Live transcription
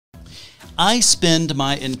I spend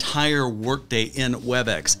my entire workday in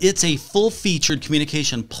Webex. It's a full-featured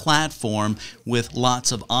communication platform with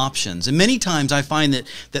lots of options. And many times I find that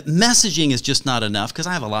messaging is just not enough because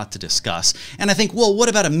I have a lot to discuss. And I think, well, what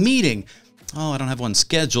about a meeting? Oh, I don't have one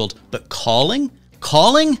scheduled. But calling?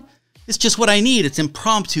 Calling? It's just what I need. It's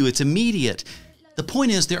impromptu. It's immediate. The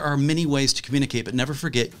point is there are many ways to communicate, but never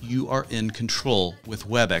forget you are in control with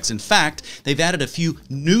Webex. In fact, they've added a few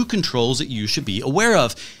new controls that you should be aware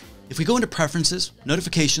of. If we go into Preferences,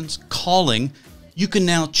 Notifications, Calling, you can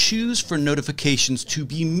now choose for notifications to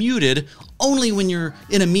be muted only when you're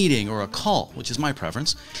in a meeting or a call, which is my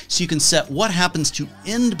preference. So you can set what happens to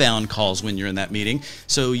inbound calls when you're in that meeting.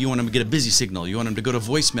 So you want them to get a busy signal. You want them to go to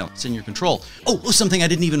voicemail. It's in your control. Oh, something I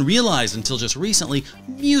didn't even realize until just recently,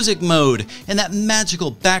 music mode and that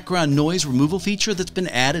magical background noise removal feature that's been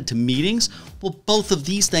added to meetings. Well, both of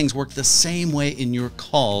these things work the same way in your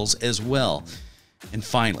calls as well. And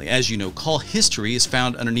finally, as you know, call history is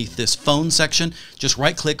found underneath this phone section. Just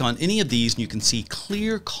right-click on any of these and you can see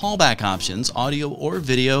clear callback options, audio or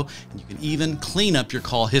video, and you can even clean up your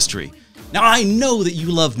call history. Now, I know that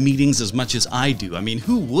you love meetings as much as I do. I mean,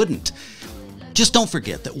 who wouldn't? Just don't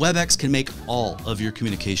forget that Webex can make all of your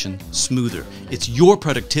communication smoother. It's your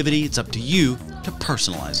productivity. It's up to you to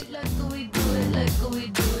personalize it.